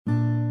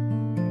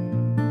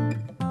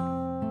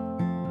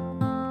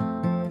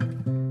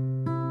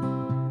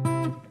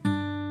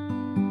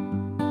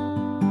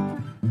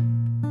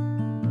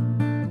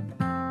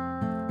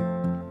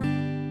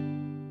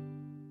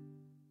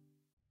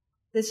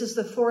This is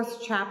the 4th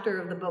chapter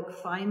of the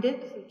book, Find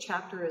It. The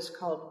chapter is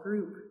called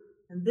Group,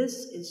 and this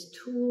is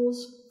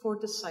Tools for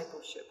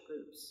Discipleship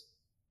Groups.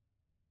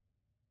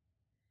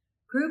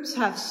 Groups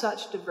have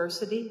such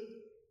diversity.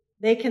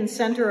 They can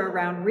center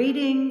around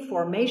reading,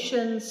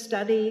 formation,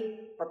 study,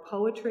 or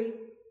poetry.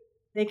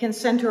 They can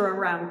center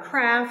around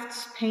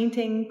crafts,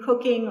 painting,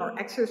 cooking, or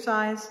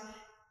exercise.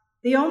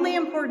 The only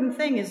important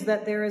thing is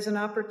that there is an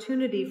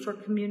opportunity for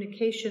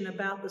communication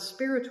about the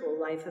spiritual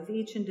life of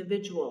each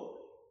individual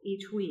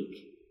each week,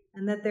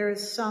 and that there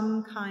is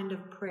some kind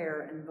of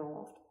prayer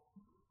involved.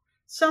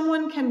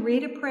 Someone can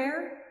read a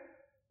prayer,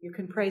 you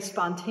can pray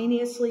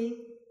spontaneously,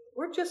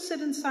 or just sit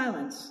in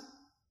silence,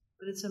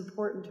 but it's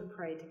important to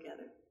pray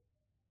together.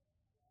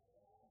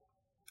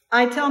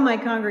 I tell my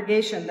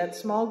congregation that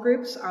small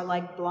groups are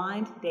like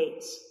blind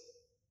dates.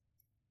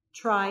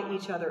 Try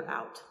each other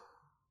out.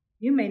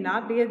 You may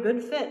not be a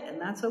good fit, and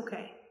that's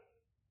okay.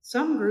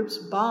 Some groups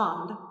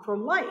bond for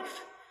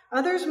life.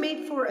 Others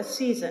meet for a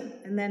season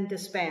and then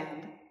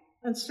disband.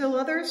 And still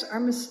others are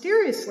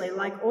mysteriously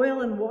like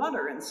oil and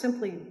water and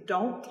simply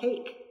don't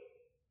take.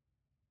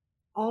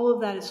 All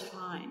of that is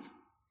fine.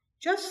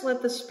 Just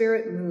let the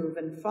Spirit move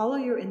and follow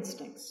your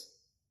instincts.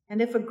 And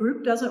if a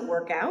group doesn't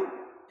work out,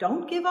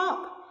 don't give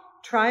up.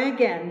 Try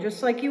again,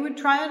 just like you would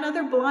try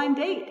another blind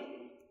date.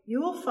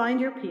 You will find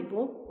your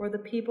people, or the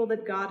people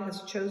that God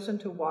has chosen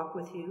to walk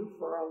with you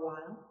for a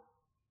while.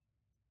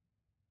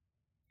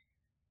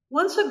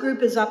 Once a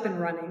group is up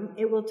and running,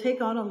 it will take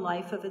on a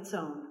life of its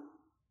own,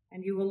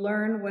 and you will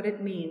learn what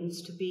it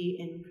means to be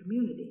in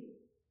community.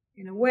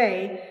 In a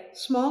way,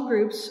 small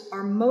groups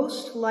are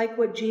most like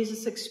what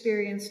Jesus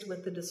experienced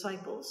with the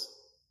disciples.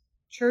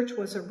 Church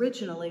was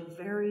originally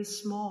very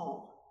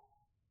small,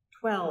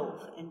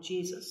 12 in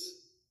Jesus.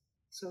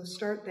 So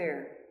start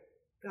there.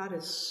 God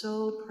is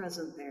so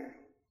present there.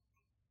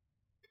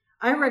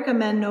 I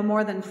recommend no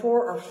more than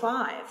 4 or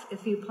 5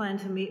 if you plan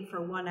to meet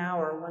for 1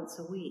 hour once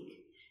a week.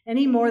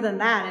 Any more than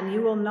that, and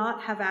you will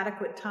not have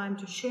adequate time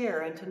to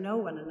share and to know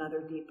one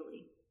another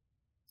deeply.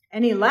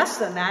 Any less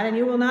than that, and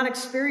you will not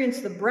experience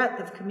the breadth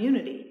of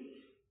community.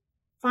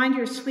 Find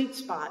your sweet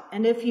spot,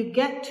 and if you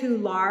get too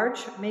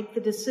large, make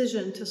the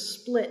decision to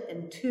split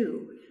in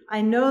 2.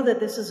 I know that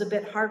this is a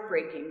bit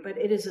heartbreaking, but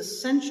it is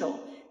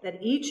essential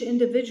that each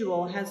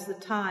individual has the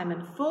time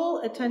and full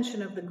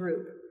attention of the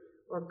group,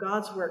 or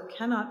God's work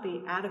cannot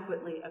be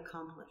adequately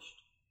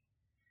accomplished.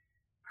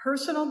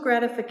 Personal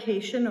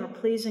gratification or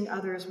pleasing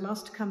others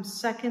must come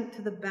second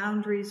to the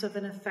boundaries of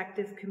an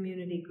effective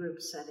community group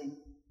setting.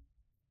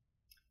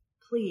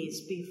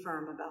 Please be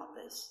firm about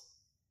this.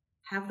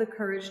 Have the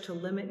courage to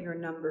limit your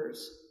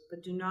numbers,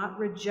 but do not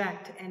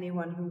reject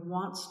anyone who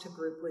wants to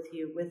group with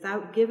you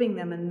without giving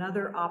them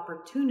another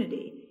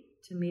opportunity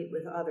to meet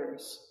with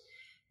others.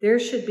 There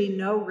should be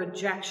no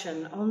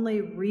rejection, only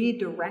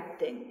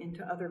redirecting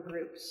into other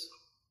groups.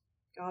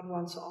 God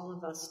wants all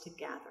of us to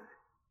gather.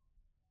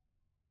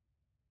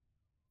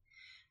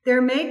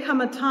 There may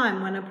come a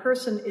time when a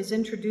person is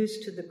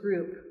introduced to the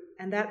group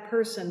and that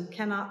person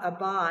cannot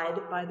abide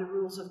by the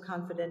rules of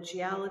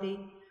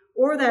confidentiality,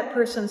 or that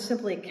person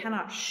simply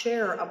cannot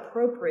share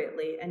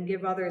appropriately and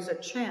give others a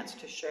chance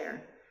to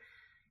share.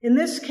 In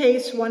this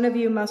case, one of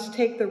you must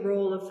take the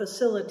role of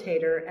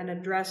facilitator and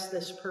address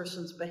this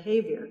person's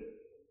behavior.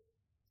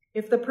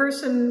 If the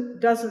person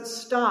doesn't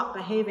stop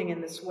behaving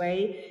in this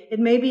way, it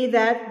may be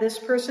that this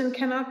person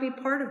cannot be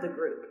part of the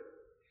group.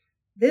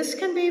 This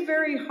can be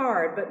very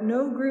hard, but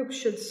no group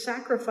should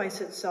sacrifice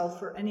itself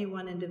for any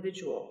one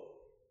individual.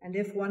 And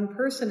if one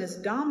person is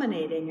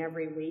dominating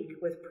every week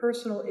with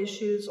personal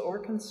issues or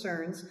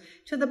concerns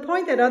to the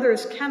point that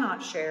others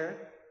cannot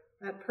share,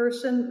 that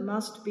person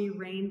must be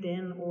reined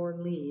in or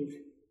leave.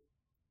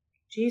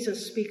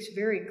 Jesus speaks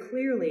very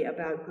clearly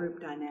about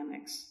group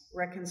dynamics,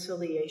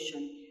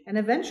 reconciliation, and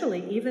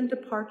eventually even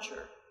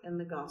departure in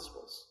the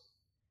Gospels.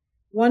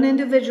 One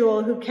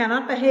individual who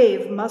cannot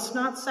behave must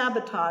not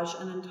sabotage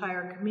an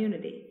entire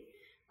community.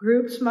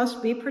 Groups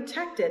must be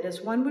protected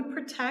as one would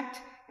protect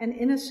an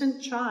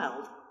innocent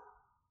child.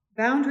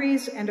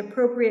 Boundaries and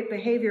appropriate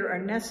behavior are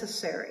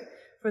necessary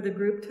for the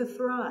group to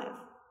thrive.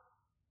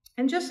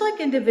 And just like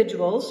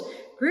individuals,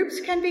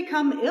 groups can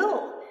become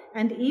ill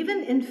and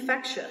even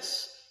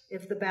infectious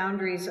if the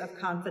boundaries of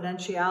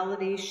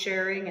confidentiality,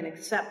 sharing, and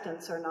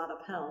acceptance are not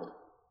upheld.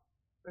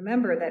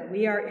 Remember that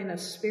we are in a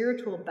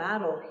spiritual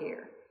battle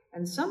here,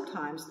 and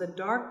sometimes the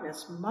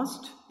darkness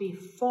must be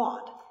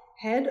fought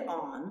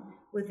head-on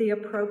with the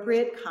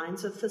appropriate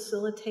kinds of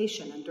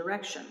facilitation and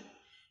direction.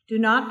 Do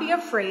not be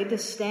afraid to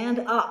stand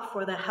up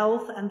for the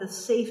health and the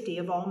safety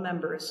of all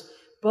members,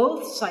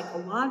 both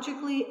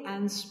psychologically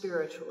and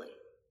spiritually.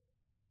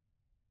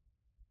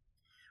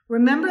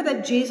 Remember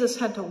that Jesus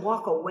had to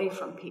walk away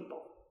from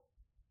people.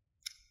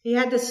 He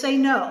had to say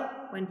no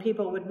when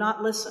people would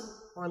not listen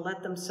or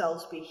let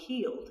themselves be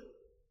healed.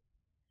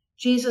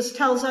 Jesus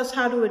tells us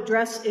how to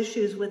address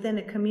issues within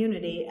a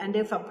community, and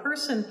if a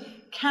person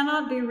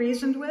cannot be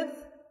reasoned with,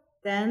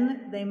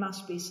 then they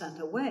must be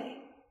sent away.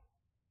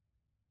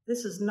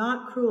 This is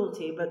not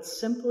cruelty, but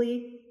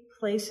simply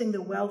placing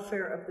the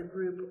welfare of the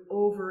group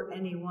over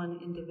any one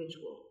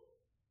individual.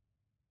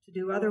 To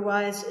do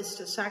otherwise is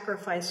to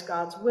sacrifice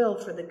God's will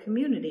for the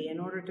community in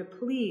order to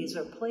please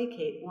or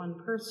placate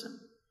one person.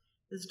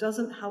 This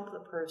doesn't help the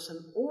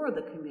person or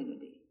the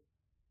community.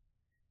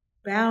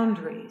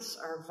 Boundaries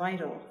are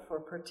vital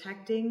for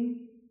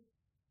protecting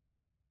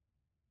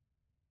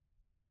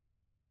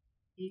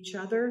each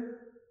other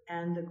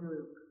and the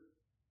group.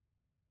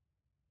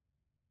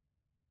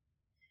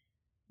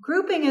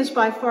 Grouping is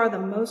by far the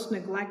most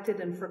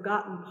neglected and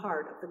forgotten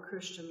part of the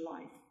Christian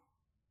life.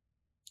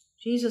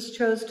 Jesus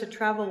chose to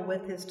travel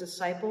with his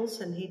disciples,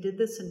 and he did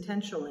this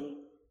intentionally.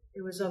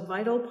 It was a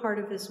vital part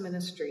of his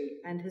ministry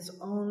and his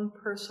own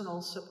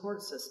personal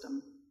support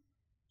system.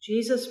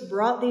 Jesus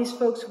brought these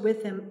folks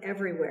with him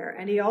everywhere,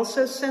 and he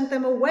also sent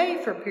them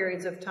away for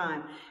periods of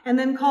time and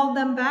then called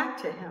them back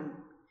to him.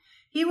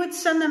 He would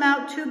send them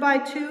out 2 by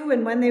 2,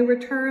 and when they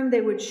returned,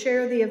 they would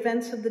share the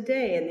events of the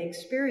day and the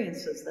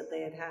experiences that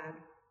they had had.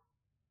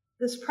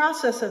 This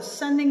process of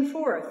sending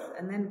forth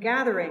and then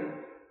gathering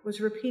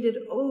was repeated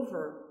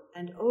over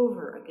and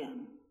over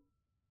again.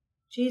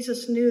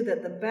 Jesus knew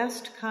that the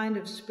best kind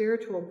of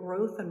spiritual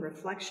growth and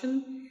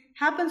reflection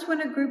happens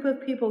when a group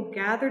of people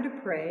gather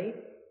to pray,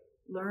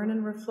 learn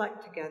and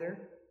reflect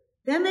together.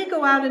 Then they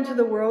go out into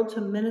the world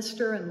to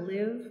minister and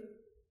live,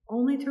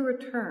 only to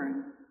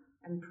return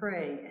and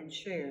pray and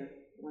share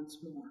once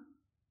more.